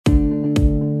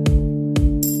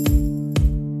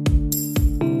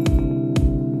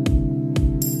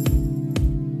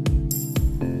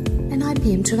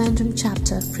Trivandrum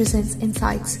chapter presents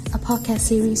Insights, a podcast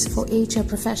series for HR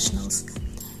professionals.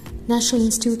 National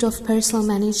Institute of Personnel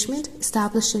Management,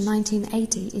 established in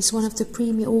 1980, is one of the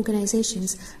premier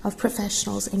organizations of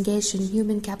professionals engaged in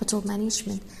human capital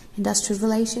management, industrial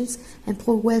relations,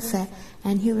 employee welfare,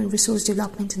 and human resource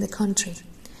development in the country.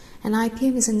 An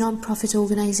IPM is a non-profit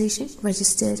organization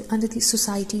registered under the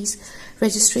Societies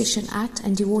Registration Act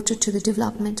and devoted to the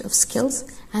development of skills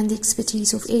and the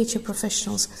expertise of HR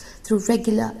professionals through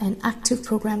regular and active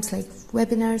programs like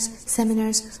webinars,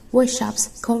 seminars,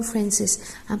 workshops,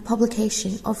 conferences, and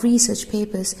publication of research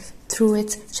papers through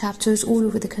its chapters all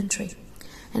over the country.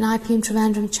 An IPM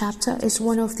Trivandrum chapter is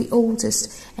one of the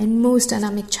oldest and most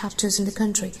dynamic chapters in the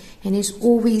country and has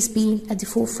always been at the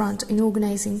forefront in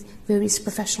organizing various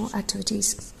professional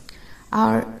activities.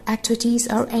 Our activities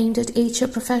are aimed at HR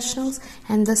professionals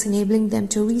and thus enabling them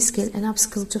to reskill and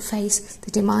upskill to face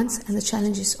the demands and the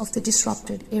challenges of the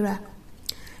disrupted era.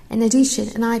 In addition,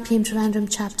 an IPM Trivandrum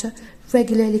chapter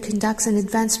regularly conducts an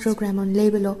advanced program on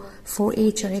labor law for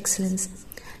HR excellence.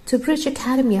 To bridge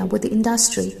academia with the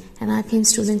industry, and IPM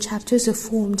student chapters are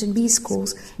formed in B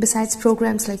schools. Besides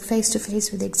programs like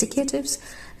face-to-face with executives,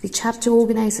 the chapter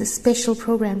organizes special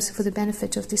programs for the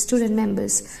benefit of the student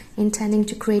members, intending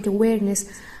to create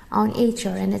awareness on HR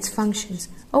and its functions.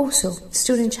 Also,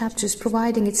 student chapters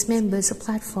providing its members a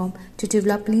platform to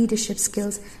develop leadership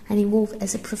skills and evolve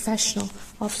as a professional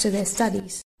after their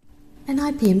studies. An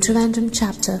IPM Trivandrum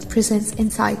chapter presents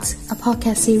Insights, a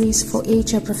podcast series for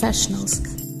HR professionals.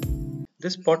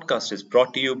 This podcast is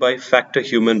brought to you by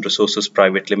Factorhuman Resources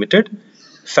Pvt. Ltd.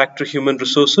 Factorhuman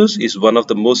Resources is one of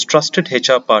the most trusted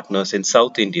HR partners in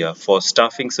South India for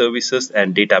staffing services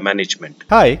and data management.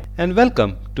 Hi and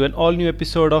welcome to an all-new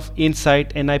episode of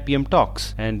INSIGHTS NIPM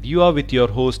Talks, and you are with your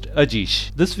host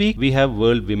Ajish. This week we have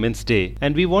World Women's Day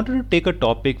and we wanted to take a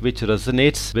topic which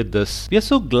resonates with this. We are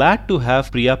so glad to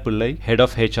have Priya Pillai, Head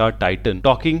of HR Titan,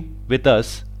 talking with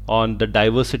us on the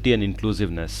diversity and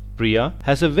inclusiveness. Priya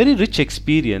has a very rich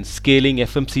experience scaling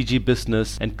FMCG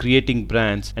business and creating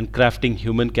brands and crafting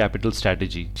human capital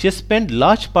strategy. She has spent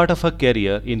large part of her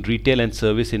career in retail and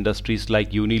service industries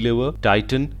like Unilever,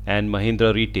 Titan and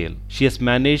Mahindra Retail. She has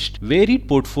managed varied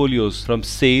portfolios from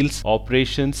sales,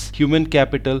 operations, human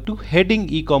capital to heading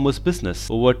e-commerce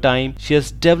business. Over time, she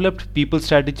has developed people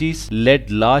strategies, led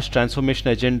large transformation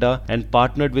agenda and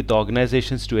partnered with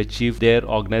organizations to achieve their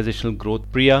organizational growth.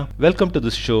 Priya, welcome to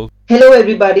this show. Hello,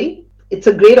 everybody. It's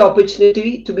a great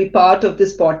opportunity to be part of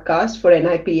this podcast for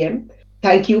NIPM.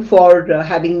 Thank you for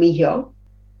having me here.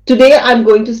 Today, I'm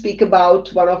going to speak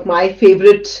about one of my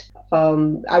favorite,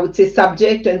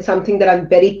 subject and something that I'm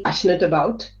very passionate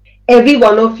about. Every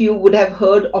one of you would have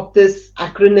heard of this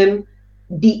acronym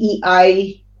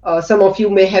DEI. Some of you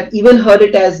may have even heard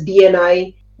it as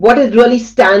DNI. What it really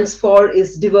stands for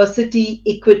is diversity,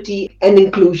 equity, and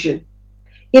inclusion.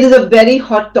 It is a very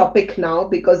hot topic now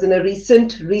because in a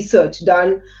recent research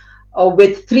done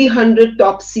with 300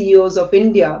 top CEOs of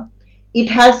India, it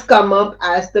has come up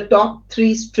as the top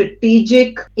 3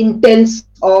 strategic intents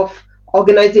of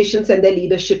organizations and their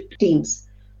leadership teams.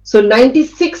 So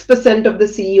 96% of the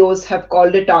CEOs have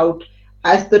called it out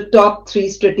as the top 3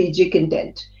 strategic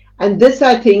intent. And this,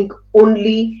 I think,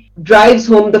 only drives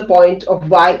home the point of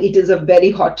why it is a very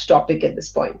hot topic at this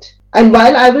point. And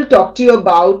while I will talk to you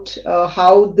about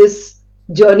how this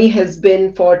journey has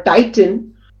been for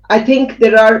Titan, I think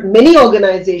there are many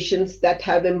organizations that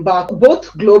have embarked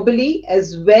both globally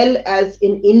as well as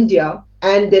in India,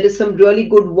 and there is some really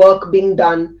good work being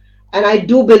done. And I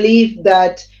do believe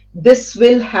that this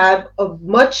will have a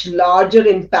much larger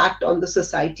impact on the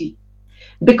society.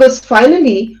 Because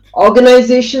finally,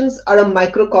 organizations are a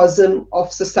microcosm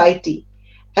of society.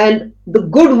 And the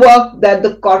good work that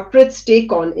the corporates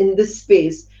take on in this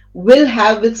space will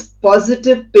have its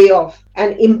positive payoff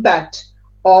and impact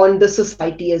on the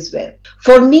society as well.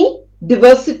 For me,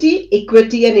 diversity,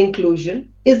 equity, and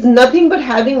inclusion is nothing but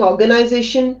having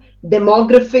organization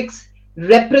demographics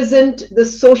represent the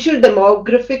social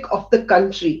demographic of the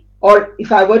country, or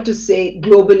if I were to say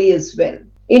globally as well.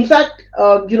 In fact,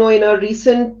 in a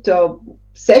recent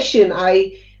session,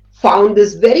 I found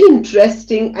this very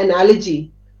interesting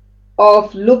analogy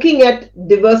of looking at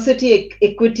diversity,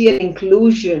 equity, and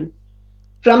inclusion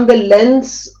from the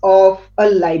lens of a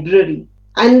library.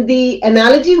 And the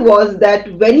analogy was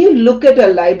that when you look at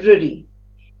a library,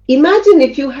 imagine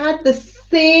if you had the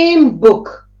same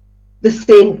book, the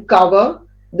same cover,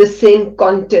 the same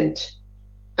content,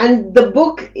 and the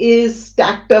book is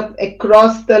stacked up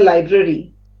across the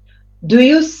library. Do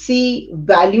you see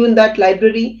value in that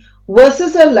library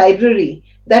versus a library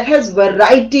that has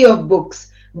variety of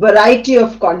books, variety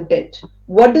of content?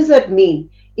 What does that mean?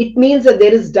 it means that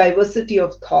there is diversity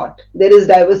of thought, there is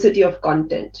diversity of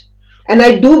content. And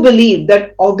I do believe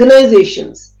that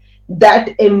organizations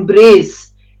that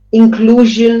embrace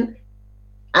inclusion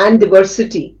and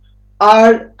diversity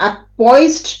are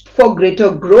poised for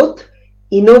greater growth,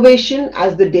 innovation,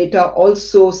 as the data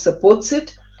also supports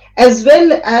it, as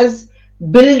well as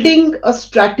building a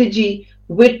strategy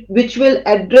which will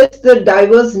address the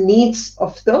diverse needs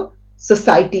of the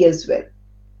society as well.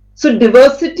 So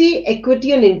diversity,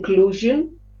 equity, and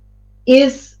inclusion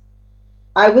is,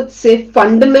 I would say,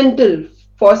 fundamental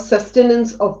for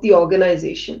sustenance of the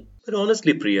organization. But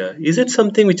honestly, Priya, is it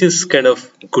something which is kind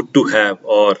of good to have,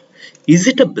 or is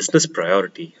it a business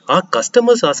priority? Are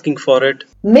customers asking for it?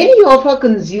 Many of our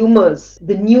consumers,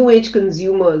 the new age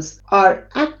consumers, are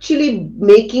actually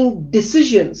making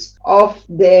decisions of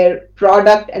their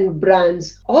product and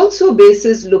brands also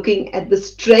basis looking at the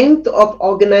strength of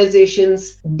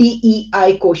organizations'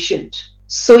 DEI quotient.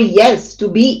 So yes, to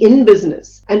be in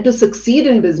business and to succeed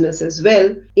in business as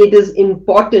well, it is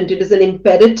important, it is an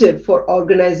imperative for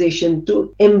organization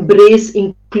to embrace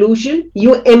inclusion.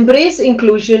 You embrace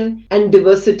inclusion and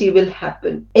diversity will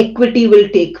happen. Equity will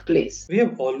take place. We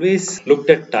have always looked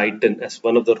at Titan as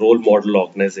one of the role model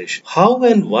organizations. How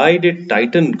and why did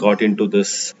Titan got into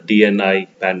this D&I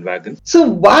bandwagon? So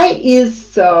why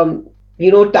is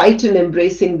Titan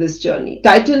embracing this journey?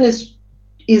 Titan is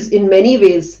in many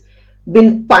ways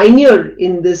been pioneer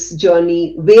in this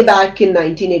journey way back in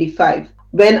 1985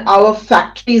 when our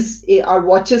factories, our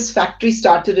watches factory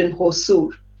started in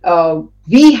Hosur.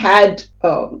 We had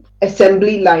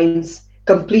assembly lines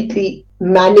completely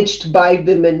managed by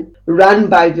women, run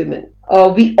by women.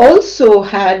 We also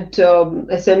had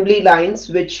assembly lines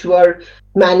which were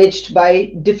managed by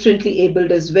differently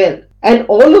abled as well. And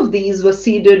all of these were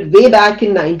seeded way back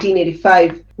in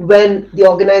 1985 when the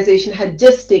organization had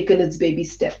just taken its baby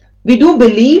step. We do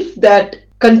believe that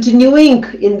continuing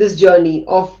in this journey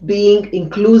of being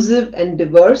inclusive and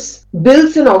diverse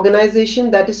builds an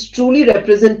organization that is truly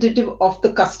representative of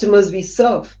the customers we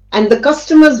serve. And the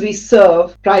customers we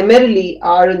serve primarily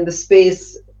are in the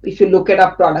space. If you look at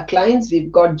our product lines,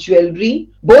 we've got jewelry,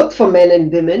 both for men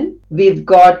and women. We've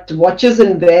got watches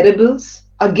and wearables,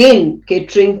 again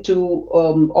catering to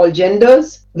all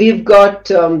genders. We've got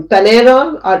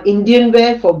Panera, our Indian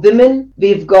wear for women.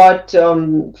 We've got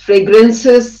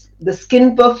fragrances, the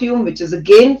skin perfume, which is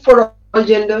again for all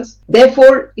genders.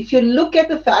 Therefore, if you look at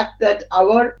the fact that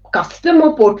our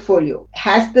customer portfolio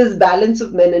has this balance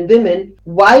of men and women,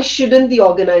 why shouldn't the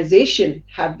organization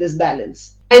have this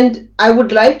balance? And I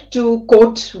would like to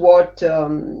quote what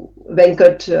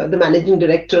Venkat, the managing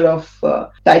director of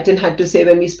Titan, had to say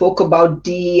when we spoke about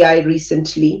DEI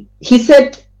recently. He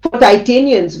said, for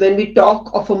Titanians, when we talk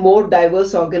of a more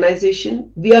diverse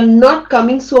organization, we are not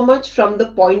coming so much from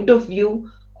the point of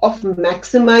view of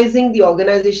maximizing the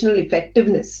organizational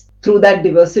effectiveness through that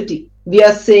diversity. We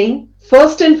are saying,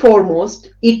 first and foremost,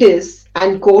 it is,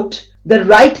 and quote, the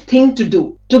right thing to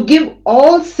do to give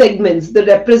all segments the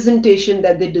representation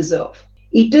that they deserve.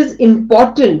 It is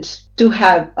important to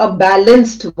have a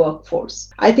balanced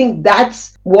workforce. I think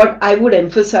that's what I would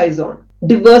emphasize on.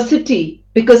 Diversity,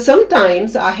 because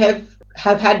sometimes I have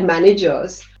had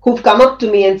managers who've come up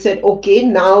to me and said, okay,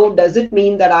 now does it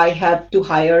mean that I have to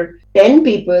hire 10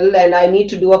 people and I need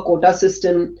to do a quota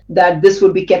system that this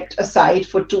would be kept aside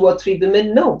for 2 or 3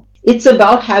 women? No, it's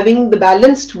about having the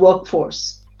balanced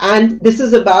workforce. And this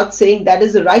is about saying that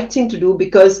is the right thing to do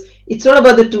because it's not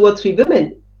about the 2 or 3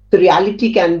 women. The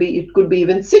reality can be, it could be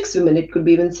even 6 women, it could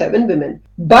be even 7 women.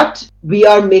 But we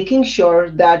are making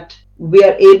sure that we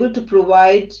are able to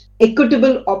provide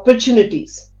equitable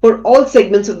opportunities for all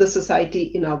segments of the society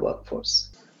in our workforce.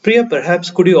 Priya,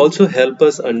 perhaps could you also help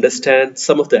us understand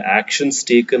some of the actions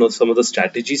taken or some of the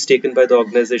strategies taken by the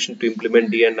organization to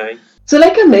implement D&I? So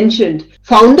like I mentioned,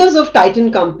 founders of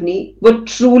Titan Company were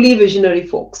truly visionary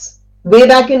folks. Way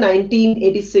back in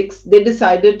 1986, they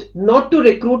decided not to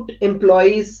recruit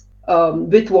employees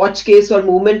with watch case or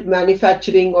movement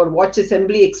manufacturing or watch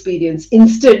assembly experience.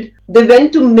 Instead, they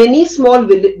went to many small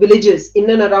villages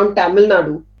in and around Tamil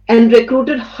Nadu and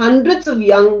recruited hundreds of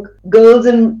young girls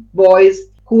and boys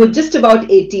who were just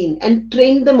about 18 and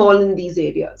trained them all in these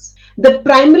areas. The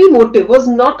primary motive was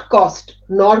not cost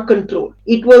nor control.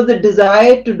 It was the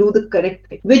desire to do the correct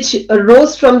thing, which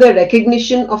arose from the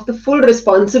recognition of the full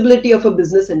responsibility of a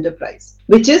business enterprise,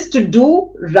 which is to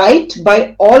do right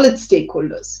by all its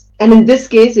stakeholders. And in this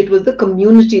case, it was the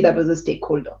community that was a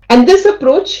stakeholder. And this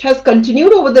approach has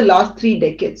continued over the last 3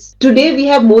 decades. Today, we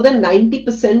have more than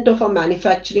 90% of our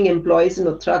manufacturing employees in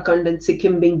Uttarakhand and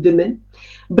Sikkim being women.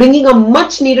 bringing a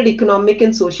much needed economic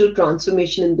and social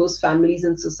transformation in those families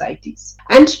and societies.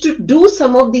 And to do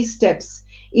some of these steps,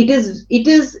 it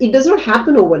does not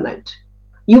happen overnight.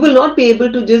 You will not be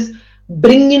able to just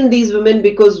bring in these women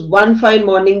because one fine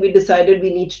morning we decided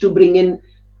we need to bring in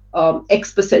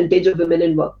X percentage of women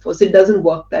in workforce. It doesn't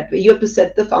work that way. You have to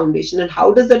set the foundation. And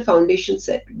how does that foundation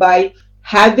set? By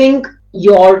having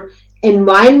your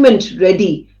environment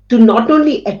ready to not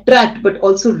only attract but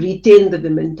also retain the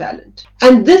women talent.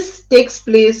 And this takes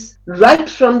place right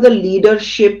from the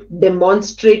leadership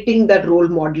demonstrating that role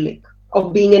modeling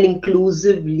of being an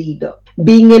inclusive leader.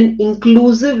 Being an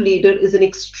inclusive leader is an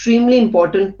extremely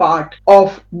important part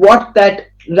of what that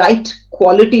right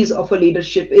qualities of a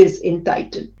leadership is in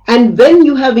title. And when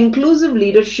you have inclusive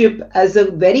leadership as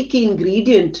a very key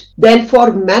ingredient, then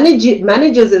for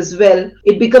managers as well,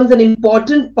 it becomes an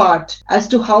important part as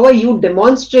to how are you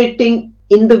demonstrating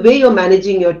in the way you're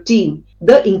managing your team,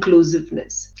 the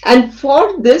inclusiveness. And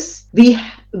for this,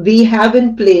 we have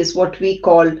in place what we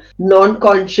call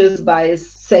non-conscious bias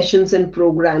sessions and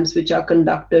programs which are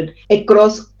conducted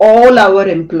across all our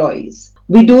employees.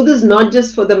 We do this not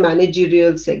just for the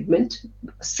managerial segment.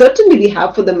 Certainly we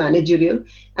have for the managerial,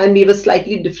 and we have a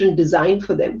slightly different design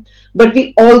for them. But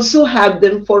we also have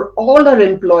them for all our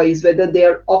employees, whether they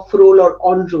are off-roll or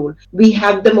on-roll. We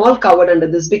have them all covered under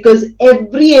this because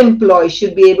every employee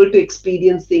should be able to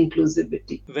experience the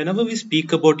inclusivity. Whenever we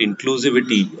speak about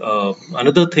inclusivity,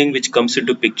 another thing which comes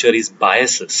into picture is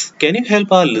biases. Can you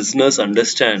help our listeners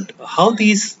understand how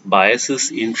these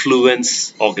biases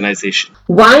influence organization?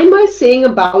 Why am I saying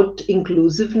about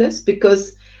inclusiveness?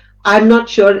 Because I'm not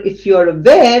sure if you're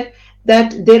aware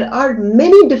that there are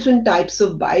many different types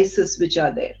of biases which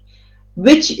are there,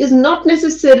 which is not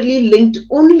necessarily linked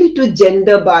only to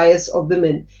gender bias of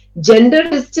women. Gender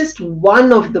is just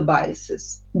one of the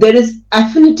biases. There is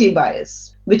affinity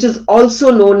bias, which is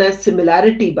also known as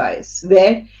similarity bias,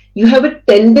 where you have a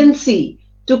tendency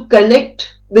to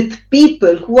connect with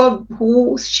people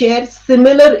who share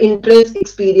similar interests,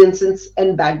 experiences,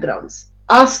 and backgrounds.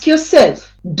 Ask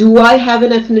yourself, do I have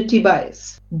an affinity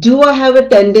bias? Do I have a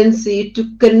tendency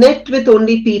to connect with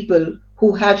only people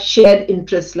who have shared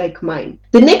interests like mine?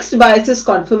 The next bias is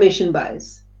confirmation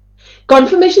bias.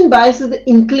 Confirmation bias is the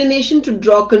inclination to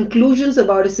draw conclusions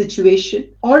about a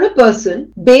situation or a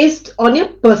person based on your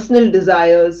personal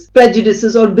desires,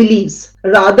 prejudices, or beliefs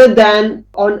rather than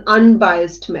on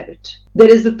unbiased merit. There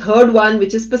is the third one,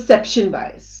 which is perception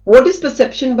bias. What is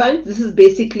perception bias? This is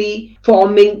basically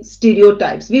forming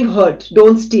stereotypes. We've heard,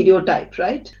 don't stereotype,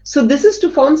 right? So this is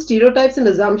to form stereotypes and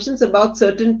assumptions about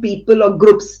certain people or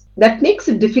groups. That makes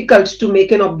it difficult to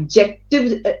make an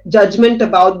objective judgment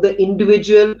about the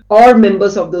individual or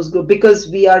members of those groups because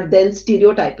we are then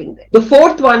stereotyping them. The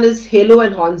fourth one is halo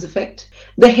and horns effect.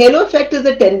 The halo effect is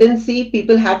a tendency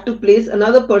people have to place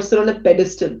another person on a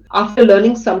pedestal after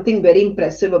learning something very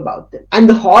impressive about them. And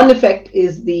the horn effect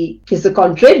is the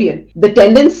contrarian. The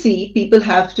tendency people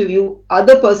have to view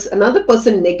another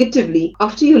person negatively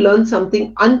after you learn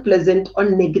something unpleasant or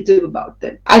negative about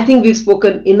them. I think we've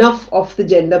spoken enough of the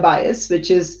gender bias,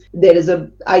 which is there is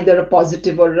either a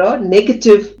positive or a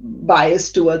negative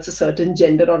bias towards a certain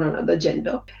gender or another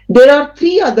gender. There are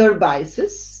three other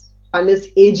biases. One is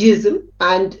ageism,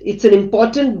 and it's an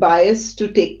important bias to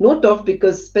take note of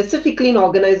because specifically in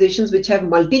organizations which have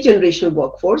multi-generational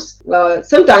workforce,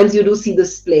 sometimes you do see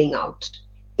this playing out.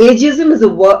 Ageism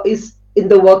is in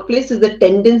the workplace is the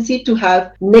tendency to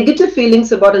have negative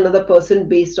feelings about another person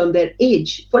based on their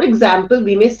age. For example,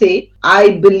 we may say,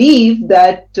 I believe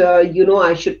that,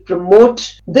 I should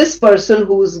promote this person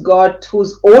who's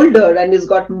older and has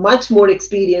got much more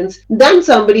experience than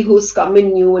somebody who's come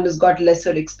in new and has got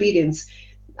lesser experience.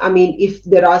 I mean, if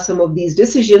there are some of these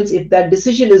decisions, if that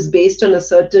decision is based on a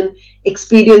certain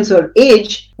experience or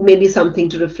age, maybe something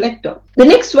to reflect on. The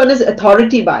next one is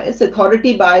authority bias.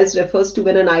 Authority bias refers to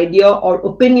when an idea or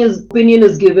opinion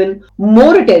is given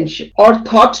more attention or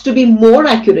thought to be more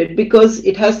accurate because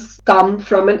it has come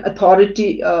from an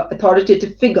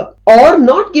authoritative figure, or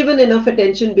not given enough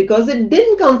attention because it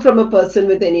didn't come from a person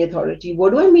with any authority.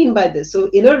 What do I mean by this? So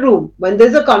in a room, when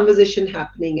there's a conversation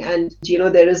happening and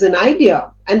there is an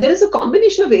idea, and there is a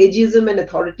combination of ageism and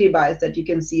authority bias that you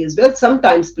can see as well,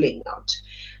 sometimes playing out.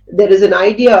 There is an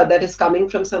idea that is coming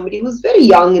from somebody who's very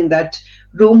young in that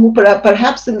room, who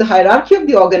perhaps in the hierarchy of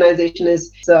the organization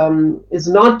is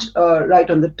not right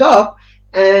on the top,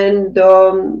 and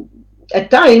at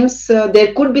times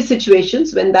there could be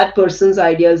situations when that person's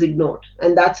idea is ignored,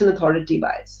 and that's an authority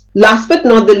bias. Last but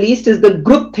not the least is the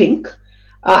groupthink,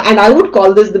 and I would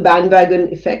call this the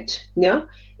bandwagon effect. Yeah,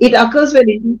 it occurs when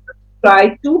individuals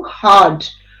try too hard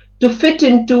to fit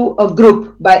into a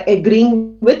group by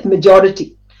agreeing with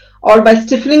majority or by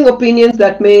stifling opinions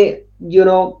that may,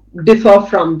 differ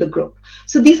from the group.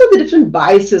 So these are the different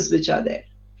biases which are there.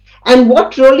 And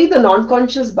what really the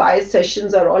non-conscious bias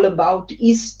sessions are all about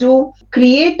is to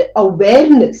create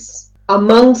awareness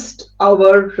amongst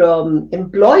our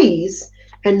employees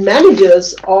and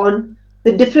managers on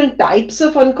the different types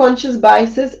of unconscious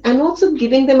biases, and also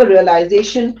giving them a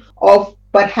realization of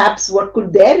perhaps what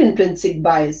could their intrinsic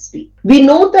bias be. We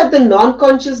know that the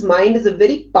non-conscious mind is a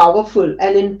very powerful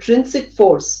and intrinsic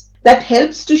force that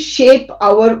helps to shape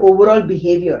our overall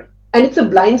behavior. And it's a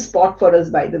blind spot for us,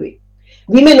 by the way.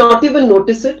 We may not even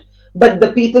notice it, but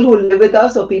the people who live with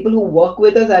us or people who work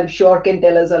with us, I'm sure, can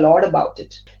tell us a lot about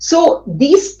it. So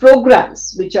these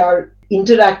programs, which are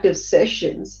interactive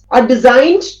sessions, are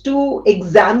designed to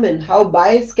examine how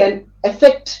bias can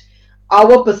affect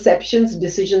our perceptions,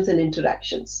 decisions, and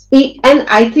interactions. And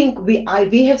I think we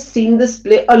have seen this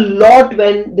play a lot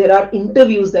when there are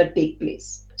interviews that take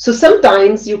place. So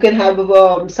sometimes you can have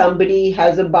somebody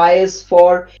has a bias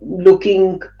for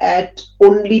looking at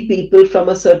only people from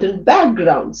a certain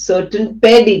background, certain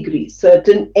pedigree,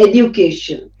 certain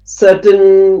education,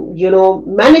 certain,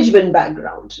 management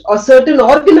background, or certain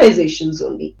organizations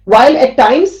only. While at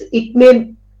times it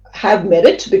may have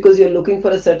merit because you're looking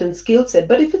for a certain skill set,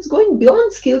 but if it's going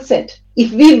beyond skill set,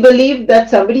 if we believe that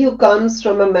somebody who comes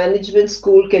from a management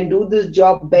school can do this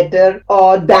job better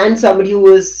or than somebody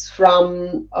who is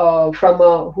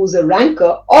who's a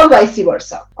ranker, or vice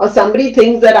versa, or somebody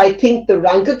thinks that I think the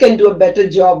ranker can do a better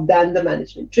job than the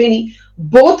management trainee,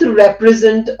 both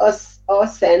represent a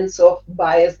sense of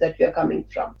bias that we are coming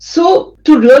from. So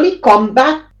to really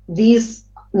combat these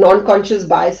non-conscious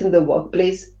bias in the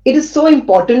workplace, it is so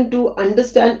important to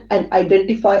understand and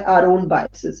identify our own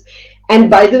biases. And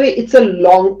by the way, it's a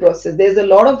long process. There's a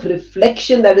lot of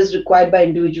reflection that is required by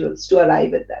individuals to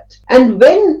arrive at that. And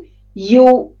when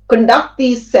you conduct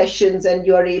these sessions and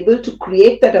you are able to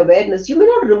create that awareness, you may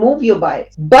not remove your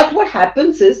bias. But what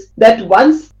happens is that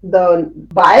once the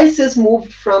bias is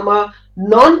moved from a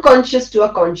non-conscious to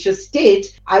a conscious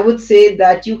state, I would say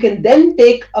that you can then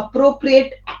take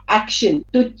appropriate action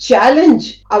to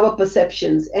challenge our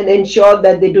perceptions and ensure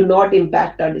that they do not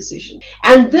impact our decision.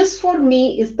 And this, for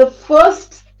me, is the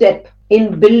first step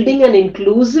in building an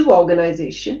inclusive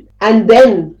organization. And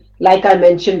then, like I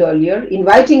mentioned earlier,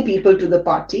 inviting people to the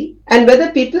party. And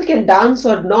whether people can dance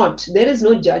or not, there is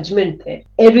no judgment there.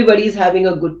 Everybody is having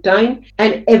a good time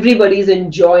and everybody is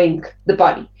enjoying the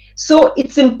party. So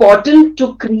it's important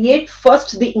to create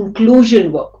first the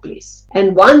inclusion workplace.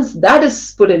 And once that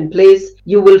is put in place,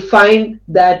 you will find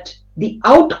that the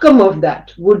outcome of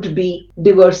that would be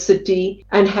diversity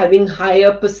and having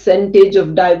higher percentage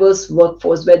of diverse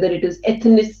workforce, whether it is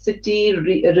ethnicity,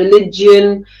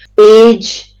 religion,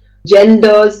 age,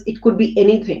 genders, it could be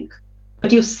anything.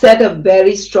 But you set a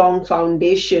very strong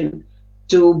foundation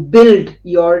to build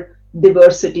your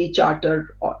diversity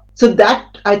charter on. So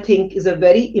that, I think, is a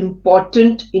very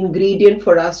important ingredient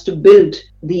for us to build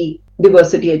the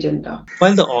diversity agenda.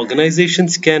 While the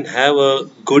organizations can have a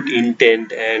good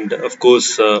intent and, of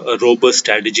course, a robust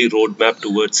strategy roadmap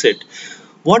towards it,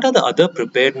 what are the other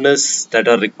preparedness that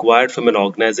are required from an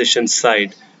organization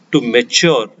side to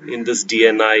mature in this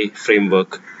D&I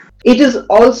framework? It is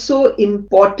also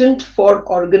important for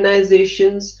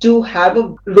organizations to have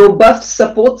a robust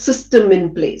support system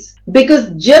in place,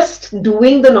 because just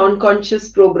doing the non-conscious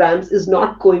programs is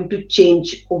not going to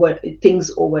change things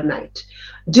overnight.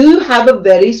 Do you have a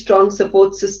very strong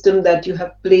support system that you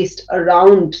have placed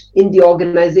around in the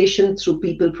organization through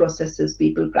people processes,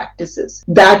 people practices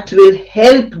that will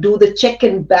help do the check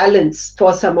and balance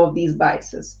for some of these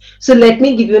biases? So let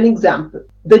me give you an example.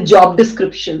 The job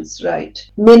descriptions, right?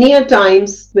 Many a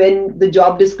times when the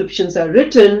job descriptions are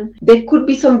written, there could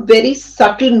be some very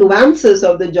subtle nuances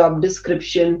of the job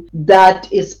description that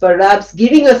is perhaps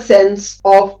giving a sense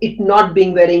of it not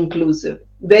being very inclusive,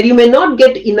 where you may not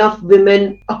get enough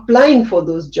women applying for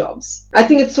those jobs. I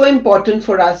think it's so important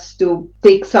for us to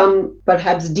take some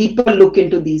perhaps deeper look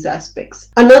into these aspects.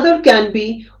 Another can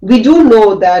be, we do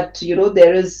know that,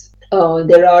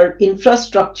 there are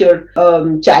infrastructure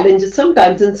challenges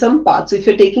sometimes in some parts. So if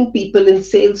you're taking people in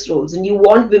sales roles and you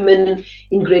want women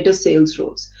in greater sales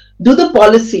roles, do the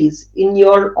policies in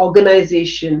your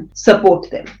organization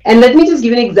support them? And let me just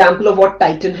give an example of what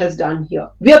Titan has done here.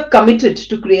 We are committed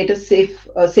to create a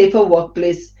safer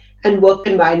workplace and work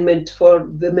environment for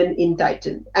women in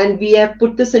Titan. And we have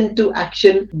put this into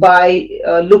action by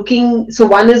looking. So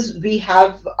one is we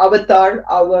have Avatar,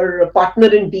 our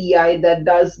partner in DEI, that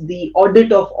does the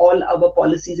audit of all our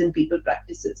policies and people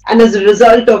practices. And as a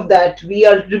result of that, we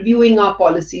are reviewing our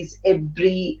policies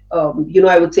every,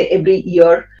 I would say every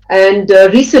year. And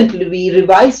recently, we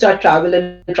revised our travel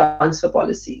and transfer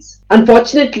policies.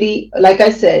 Unfortunately, like I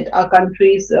said, our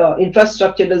country's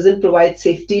infrastructure doesn't provide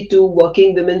safety to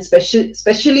working women,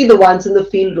 especially the ones in the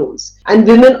field roles. And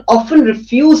women often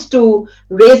refuse to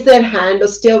raise their hand or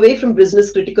stay away from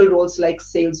business critical roles like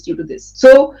sales due to this.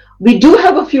 So we do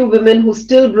have a few women who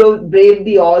still brave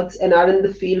the odds and are in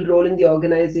the field role in the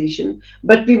organization,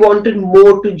 but we wanted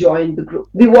more to join the group.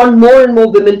 We want more and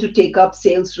more women to take up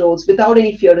sales roles without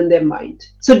any fear in their mind.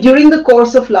 So during the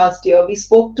course of last year, we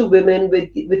spoke to women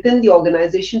within the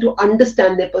organization to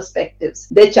understand their perspectives,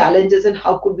 their challenges, and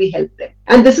how could we help them.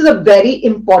 And this is a very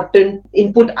important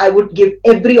input I would give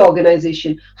every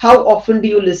organization. How often do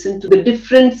you listen to the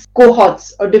different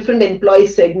cohorts or different employee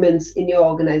segments in your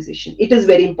organization? It is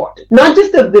very important. Not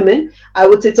just the women, I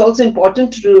would say it's also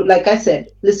important to, like I said,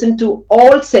 listen to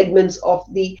all segments of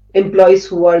the employees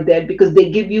who are there, because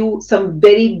they give you some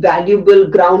very valuable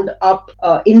ground up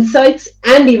insights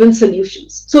and even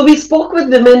solutions. So we spoke with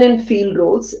women in field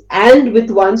roles and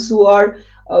with ones who are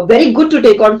very good to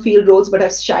take on field roles but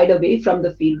have shied away from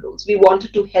the field roles. We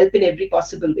wanted to help in every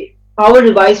possible way. Our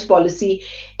revised policy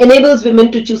enables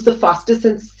women to choose the fastest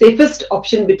and safest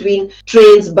option between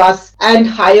trains, bus, and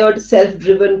hired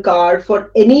self-driven car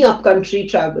for any upcountry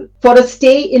travel. For a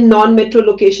stay in non-metro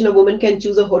location, a woman can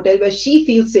choose a hotel where she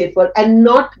feels safer and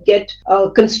not get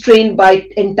constrained by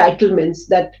entitlements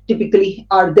that typically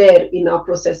are there in our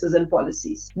processes and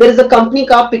policies. There is a company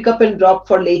car pickup and drop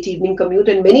for late evening commute,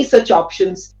 and many such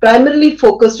options primarily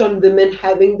focused on women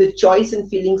having the choice and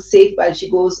feeling safe while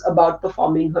she goes about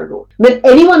performing her role. When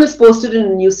anyone is posted in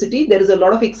a new city, there is a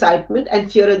lot of excitement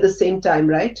and fear at the same time,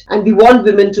 right? And we want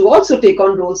women to also take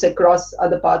on roles across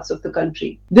other parts of the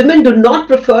country. Women do not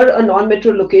prefer a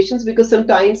non-metro locations because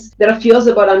sometimes there are fears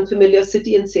about unfamiliar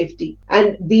city and safety.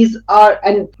 And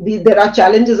there are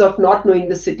challenges of not knowing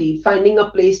the city, finding a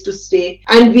place to stay.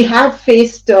 And we have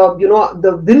faced,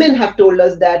 the women have told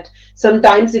us that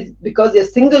sometimes because they're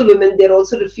single women, they're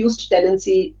also refused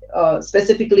tenancy,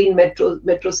 specifically in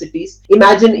metro cities.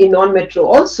 Imagine in non-metro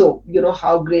also,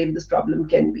 how grave this problem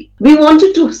can be. We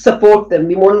wanted to support them.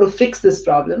 We wanted to fix this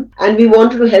problem, and we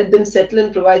wanted to help them settle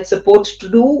and provide support to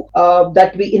do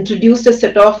that. We introduced a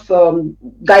set of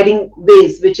guiding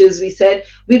ways, which is we said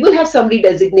we will have somebody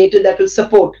designated that will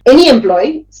support any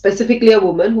employee, specifically a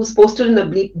woman who's posted in a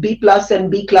B plus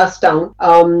and B class town,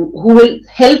 who will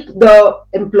help the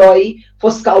employee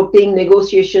for scouting,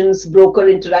 negotiations, broker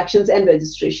interactions, and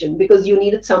registration, because you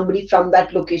needed somebody from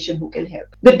that location who can help.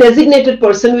 The designated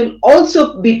person will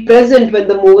also be present when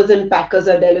the movers and packers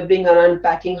are delivering or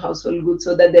unpacking household goods,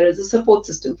 so that there is a support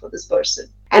system for this person.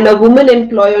 And a woman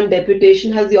employee on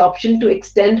deputation has the option to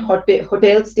extend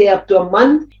hotel stay up to a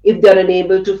month if they are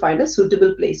unable to find a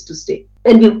suitable place to stay.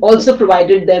 And we've also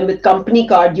provided them with company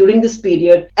car during this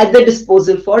period at their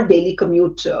disposal for daily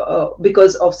commute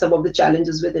because of some of the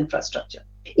challenges with infrastructure.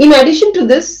 In addition to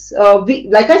this,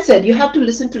 like I said, you have to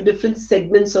listen to different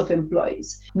segments of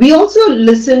employees. We also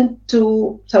listened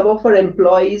to some of our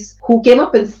employees who came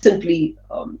up instantly,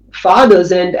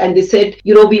 fathers, and they said,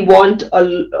 we want a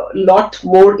lot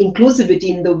more inclusivity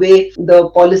in the way the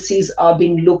policies are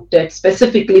being looked at,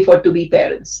 specifically for to-be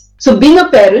parents. So being a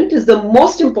parent is the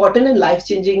most important and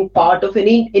life-changing part of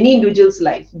any individual's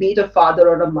life, be it a father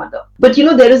or a mother. But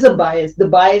there is a bias. The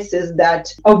bias is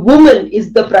that a woman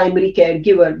is the primary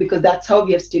caregiver because that's how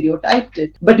we have stereotyped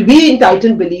it. But we in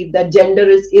Titan believe that gender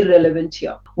is irrelevant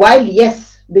here. While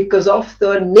yes, because of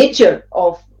the nature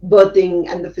of birthing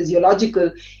and the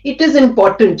physiological, it is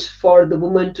important for the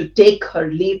woman to take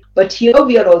her leave. But here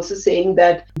we are also saying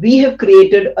that we have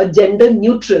created a gender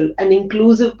neutral and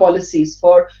inclusive policies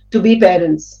for to-be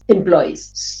parents,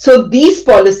 employees. So these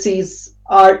policies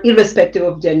are irrespective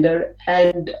of gender,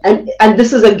 and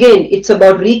this is, again, it's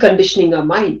about reconditioning our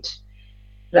mind,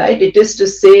 right? It is to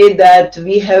say that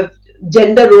we have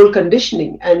gender role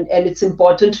conditioning, and it's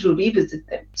important to revisit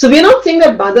them. So we're not saying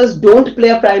that mothers don't play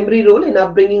a primary role in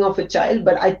upbringing of a child,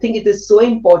 but I think it is so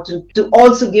important to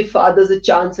also give fathers a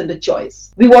chance and a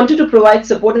choice. We wanted to provide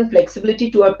support and flexibility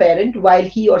to a parent while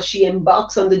he or she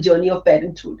embarks on the journey of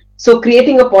parenthood. So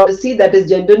creating a policy that is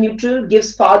gender neutral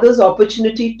gives fathers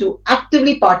opportunity to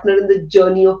actively partner in the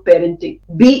journey of parenting,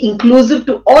 be inclusive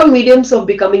to all mediums of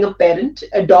becoming a parent,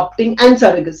 adopting, and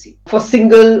surrogacy. For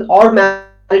single or married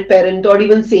parent or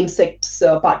even same-sex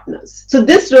partners. So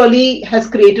this really has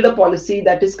created a policy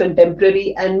that is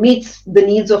contemporary and meets the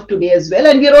needs of today as well.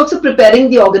 And we are also preparing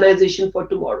the organization for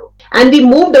tomorrow. And we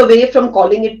moved away from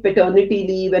calling it paternity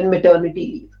leave and maternity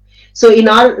leave. So in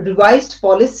our revised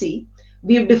policy,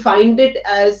 we've defined it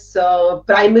as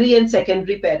primary and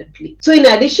secondary parent leave. So in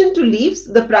addition to leaves,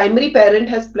 the primary parent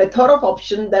has plethora of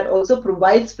options that also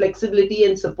provides flexibility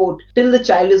and support till the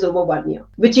child is over 1 year,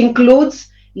 which includes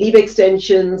leave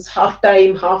extensions,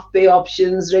 half-time, half-pay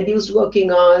options, reduced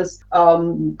working hours,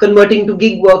 converting to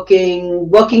gig working,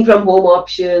 working from home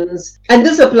options. And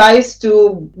this applies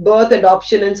to birth,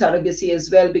 adoption, and surrogacy as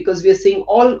well, because we are seeing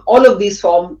all of these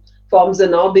forms are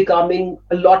now becoming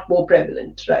a lot more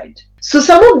prevalent, right? So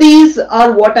some of these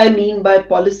are what I mean by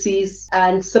policies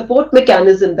and support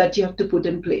mechanism that you have to put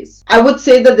in place. I would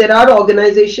say that there are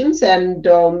organizations, and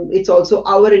it's also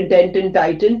our intent in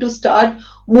Titan to start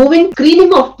moving.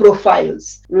 Screening of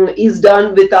profiles is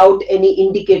done without any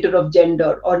indicator of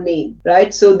gender or name,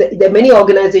 right? So there many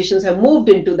organizations have moved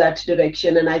into that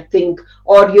direction, and I think,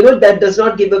 or that does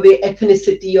not give away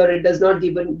ethnicity, or it does not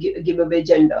give away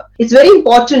gender. It's very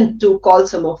important to call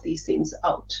some of these things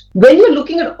out. When you're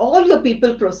looking at all your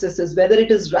people processes, whether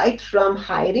it is right from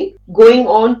hiring, going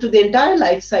on to the entire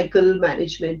life cycle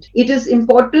management, it is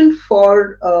important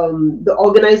for the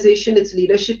organization, its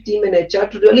leadership team and HR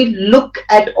to really look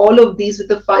at all of these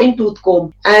with a fine-tooth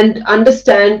comb and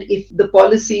understand if the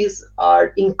policies are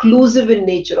inclusive in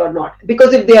nature or not.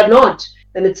 Because if they are not,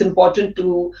 then it's important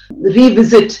to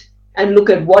revisit and look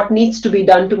at what needs to be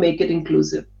done to make it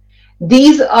inclusive.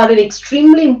 These are an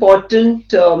extremely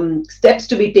important steps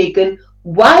to be taken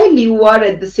while you are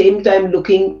at the same time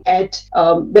looking at,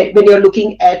 when you're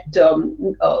looking at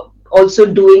also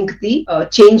doing the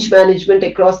change management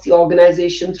across the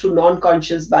organization through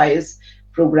non-conscious bias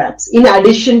programs. In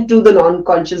addition to the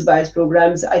non-conscious bias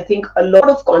programs, I think a lot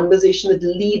of conversation with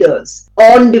leaders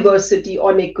on diversity,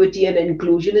 on equity and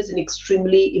inclusion is an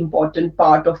extremely important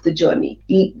part of the journey.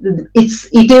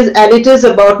 It is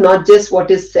about not just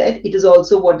what is said, it is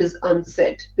also what is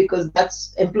unsaid, because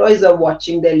employees are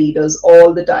watching their leaders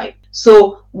all the time.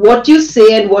 So what you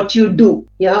say and what you do,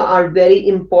 are very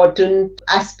important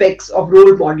aspects of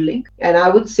role modeling. And I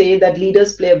would say that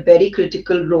leaders play a very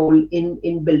critical role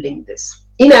in building this.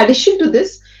 In addition to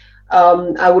this,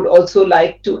 I would also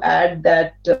like to add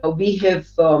that we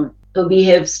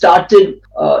have started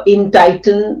in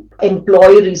Titan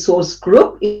Employee Resource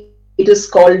Group. It is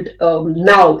called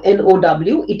NOW,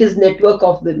 N-O-W. It is Network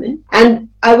of Women. And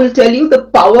I will tell you, the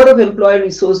power of employee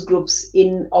resource groups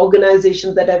in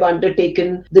organizations that have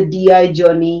undertaken the DI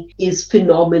journey is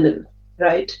phenomenal,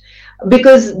 right?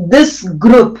 Because this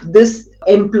group, this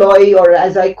employee, or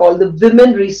as I call the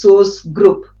women resource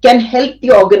group, can help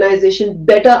the organization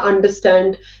better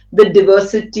understand the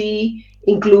diversity,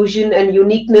 inclusion and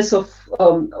uniqueness of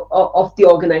the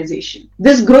organization.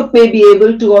 This group may be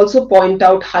able to also point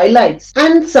out highlights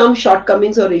and some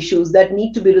shortcomings or issues that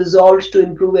need to be resolved to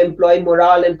improve employee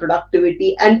morale and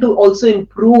productivity, and to also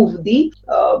improve the,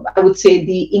 I would say,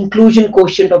 the inclusion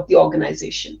quotient of the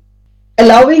organization.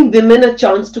 Allowing women a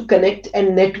chance to connect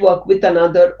and network with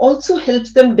another also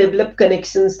helps them develop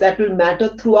connections that will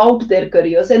matter throughout their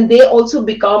careers, and they also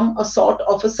become a sort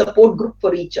of a support group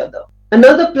for each other.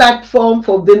 Another platform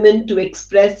for women to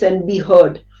express and be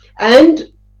heard, and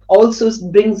also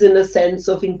brings in a sense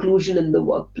of inclusion in the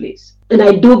workplace. And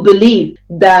I do believe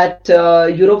that,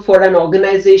 for an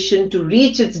organization to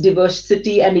reach its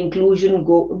diversity and inclusion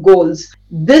goals,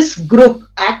 this group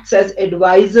acts as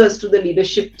advisors to the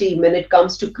leadership team when it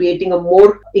comes to creating a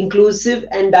more inclusive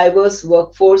and diverse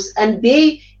workforce. And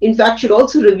they, in fact, should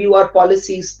also review our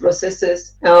policies,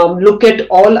 processes, look at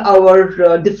all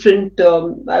our different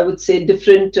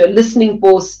listening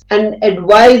posts, and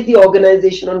advise the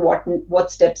organization on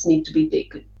what steps need to be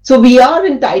taken. So we are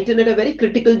in Titan at a very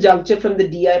critical juncture from the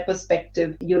DI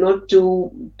perspective,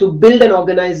 to build an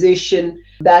organization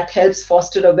that helps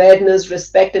foster awareness,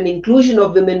 respect and inclusion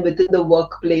of women within the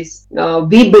workplace.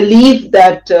 We believe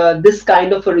that this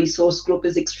kind of a resource group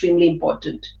is extremely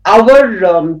important.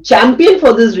 Our champion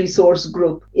for this resource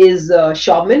group is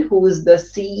Shauman, who is the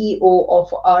CEO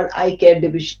of our eye care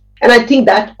division. And I think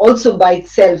that also by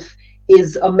itself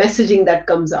is a messaging that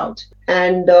comes out.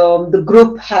 And the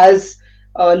group has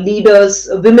leaders,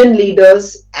 women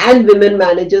leaders and women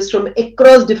managers from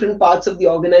across different parts of the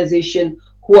organization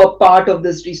who are part of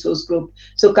this resource group.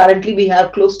 So currently we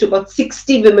have close to about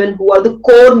 60 women who are the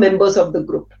core members of the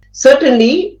group.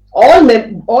 Certainly all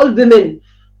women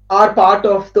are part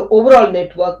of the overall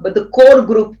network, but the core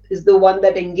group is the one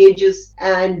that engages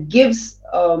and gives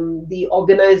the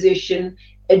organization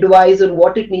advise on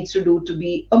what it needs to do to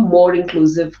be a more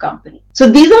inclusive company. So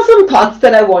these are some thoughts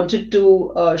that I wanted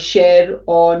to share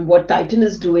on what Titan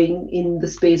is doing in the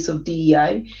space of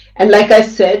DEI. And like I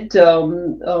said,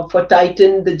 for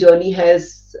Titan, the journey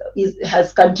has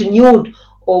continued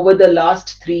over the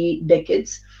last 3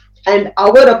 decades. And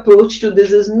our approach to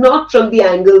this is not from the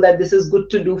angle that this is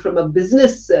good to do from a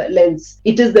business lens.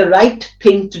 It is the right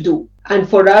thing to do. And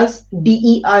for us,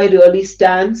 DEI really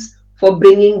stands for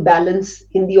bringing balance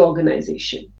in the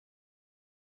organization.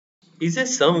 Is there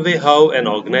some way how an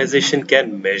organization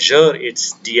can measure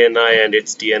its D&I and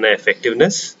its D&I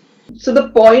effectiveness? So the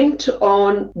point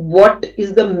on what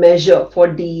is the measure for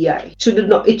DEI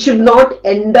it should not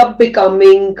end up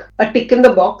becoming a tick in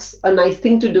the box, a nice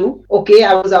thing to do. Okay,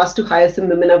 I was asked to hire some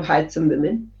women, I've hired some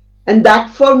women. And that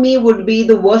for me would be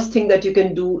the worst thing that you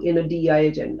can do in a DEI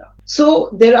agenda. So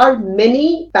there are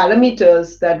many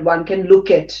parameters that one can look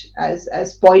at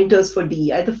as pointers for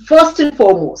DEI. The first and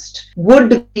foremost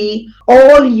would be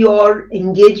all your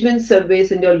engagement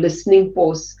surveys and your listening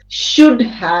posts should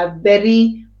have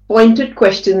very pointed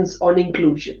questions on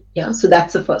inclusion. Yeah, so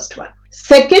that's the first one.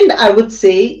 Second, I would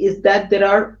say is that there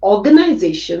are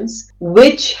organizations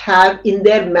which have in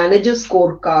their manager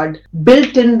scorecard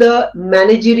built in the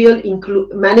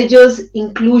manager's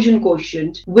inclusion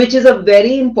quotient, which is a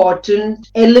very important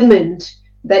element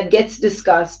that gets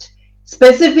discussed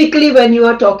specifically when you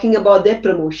are talking about their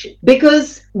promotion.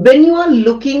 Because when you are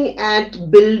looking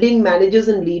at building managers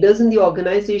and leaders in the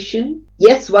organization,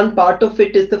 yes, one part of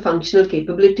it is the functional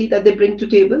capability that they bring to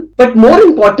table. But more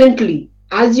importantly,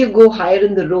 as you go higher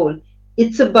in the role,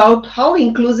 it's about how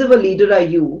inclusive a leader are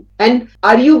you, and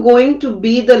are you going to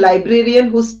be the librarian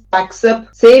who stacks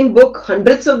up same book,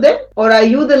 hundreds of them, or are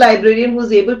you the librarian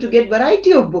who's able to get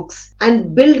variety of books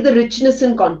and build the richness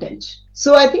in content?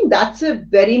 So I think that's a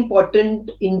very important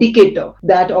indicator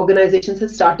that organizations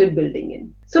have started building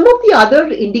in. Some of the other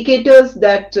indicators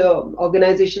that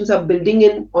organizations are building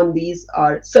in on these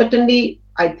are certainly,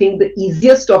 I think the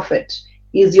easiest of it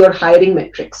is your hiring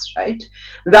metrics, right?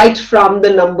 Right from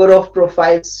the number of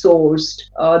profiles sourced,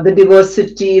 the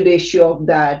diversity ratio of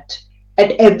that,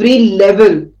 at every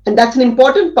level. And that's an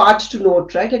important part to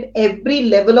note, right? At every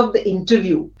level of the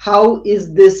interview, how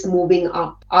is this moving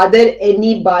up? Are there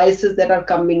any biases that are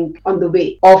coming on the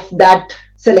way of that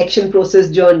selection process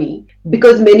journey?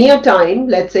 Because many a time,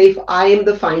 let's say if I am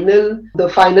the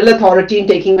final authority in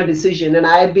taking a decision and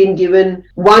I have been given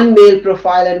one male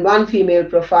profile and one female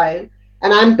profile,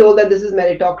 and I'm told that this is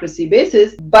meritocracy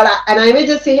basis, and I may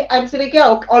just say, like, yeah,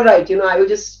 okay, all right, I will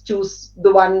just choose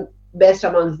the one best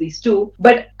amongst these two.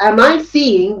 But am I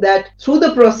seeing that through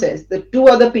the process, the two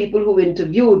other people who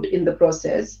interviewed in the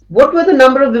process, what were the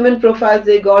number of women profiles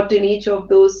they got in each of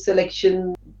those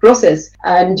selection process?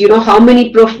 And how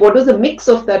many what was the mix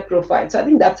of that profile? So I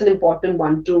think that's an important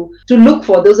one to look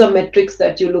for. Those are metrics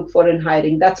that you look for in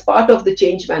hiring. That's part of the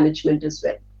change management as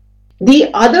well.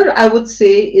 The other, I would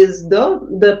say, is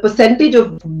the percentage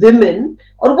of women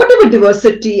or whatever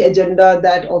diversity agenda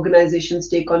that organizations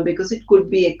take on, because it could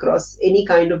be across any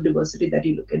kind of diversity that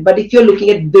you look at. But if you're looking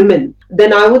at women,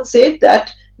 then I would say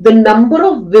that the number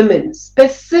of women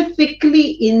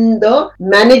specifically in the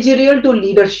managerial to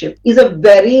leadership is a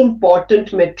very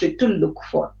important metric to look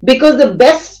for. Because the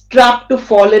best trap to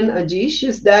fall in, Ajish,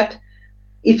 is that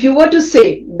if you were to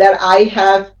say that I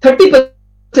have 30%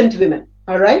 women,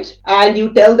 all right, and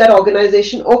you tell that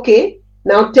organization, okay,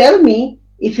 now tell me,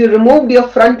 if you removed your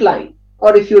front line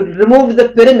or if you removed the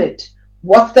pyramid,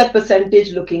 what's that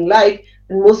percentage looking like?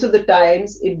 And most of the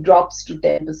times it drops to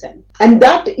 10%. And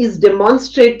that is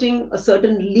demonstrating a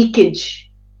certain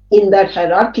leakage in that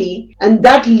hierarchy, and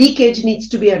that leakage needs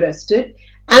to be arrested.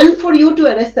 And for you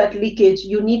to arrest that leakage,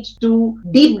 you need to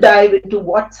deep dive into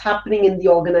what's happening in the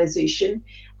organization.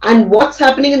 And what's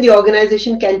happening in the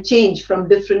organization can change from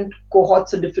different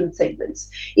cohorts or different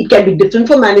segments. It can be different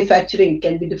for manufacturing, it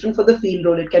can be different for the field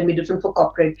role, it can be different for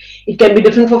corporate, it can be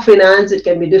different for finance, it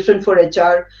can be different for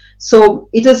HR. So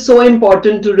it is so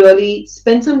important to really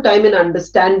spend some time in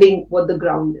understanding what the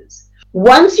ground is.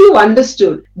 Once you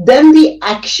understood, then the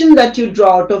action that you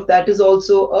draw out of that is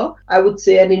also I would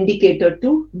say, an indicator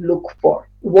to look for.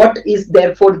 What is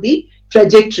therefore the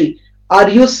trajectory? Are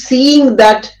you seeing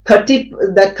that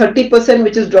 30%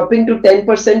 which is dropping to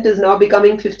 10% is now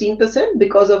becoming 15%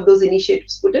 because of those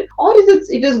initiatives put in? Or is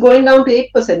it is going down to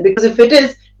 8%? Because if it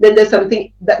is, then there's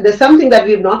something that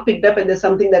we have not picked up and there's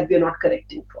something that we are not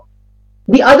correcting for.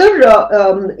 The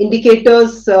other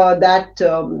indicators that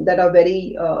are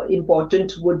very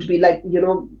important would be like,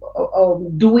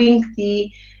 doing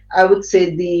the, I would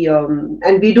say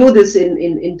and we do this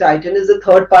in Titan, is the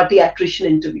third party attrition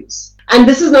interviews. And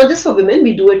this is not just for women,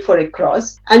 we do it for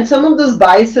across. And some of those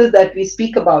biases that we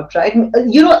speak about, right?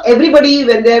 Everybody,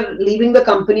 when they're leaving the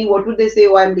company, what would they say?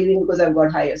 Oh, I'm leaving because I've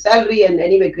got higher salary, and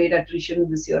anyway, great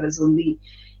attrition this year has only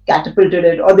catapulted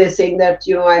it. Or they're saying that,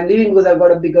 I'm leaving because I've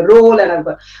got a bigger role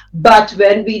but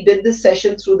when we did this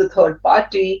session through the third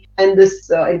party, and this,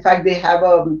 in fact, they have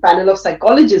a panel of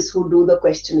psychologists who do the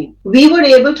questioning, we were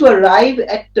able to arrive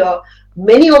at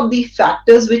many of the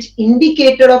factors which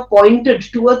indicated or pointed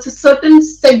towards a certain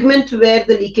segment where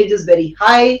the leakage is very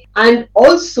high. And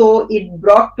also it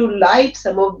brought to light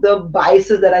some of the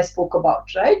biases that I spoke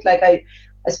about, right? Like I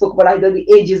spoke about either the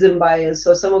ageism bias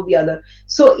or some of the other.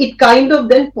 So it kind of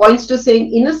then points to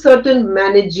saying in a certain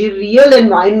managerial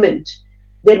environment,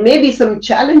 there may be some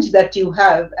challenge that you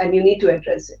have and you need to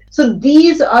address it. So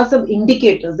these are some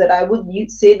indicators that I would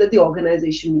say that the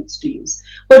organization needs to use.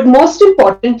 But most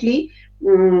importantly,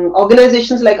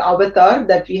 organizations like Avatar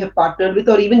that we have partnered with,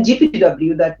 or even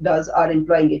GPTW that does our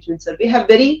employee engagement survey, have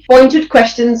very pointed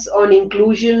questions on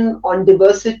inclusion, on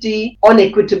diversity, on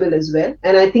equitable as well.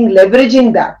 And I think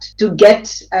leveraging that to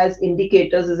get as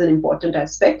indicators is an important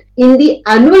aspect. In the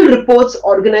annual reports,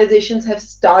 organizations have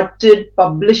started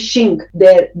publishing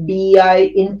their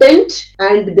DEI intent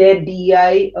and their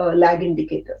DEI lag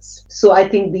indicators. So I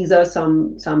think these are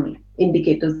some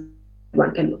indicators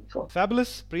one can look for.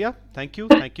 Fabulous, Priya. Thank you.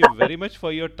 Thank you very much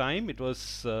for your time. It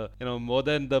was, more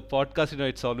than the podcast.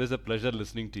 It's always a pleasure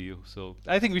listening to you. So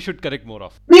I think we should connect more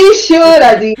often. Be sure,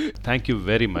 Ajish. Thank you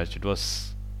very much. It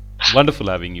was wonderful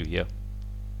having you here.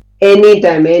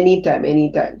 Anytime.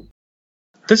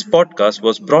 This podcast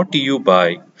was brought to you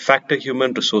by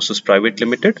Factorhuman Resources Pvt.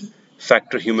 Ltd.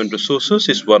 Factorhuman Resources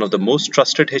is one of the most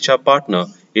trusted HR partner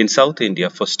in South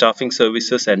India for staffing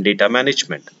services and data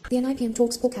management. The NIPM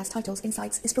Talks podcast titles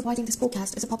Insights is providing this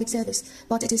podcast as a public service,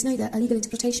 but it is neither a legal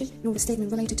interpretation nor a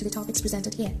statement related to the topics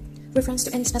presented here. Reference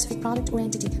to any specific product or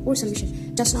entity or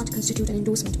solution does not constitute an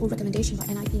endorsement or recommendation by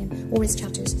NIPM or its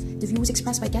chapters. The views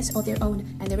expressed by guests are their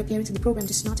own, and their appearance in the program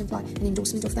does not imply an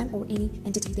endorsement of them or any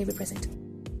entity they represent.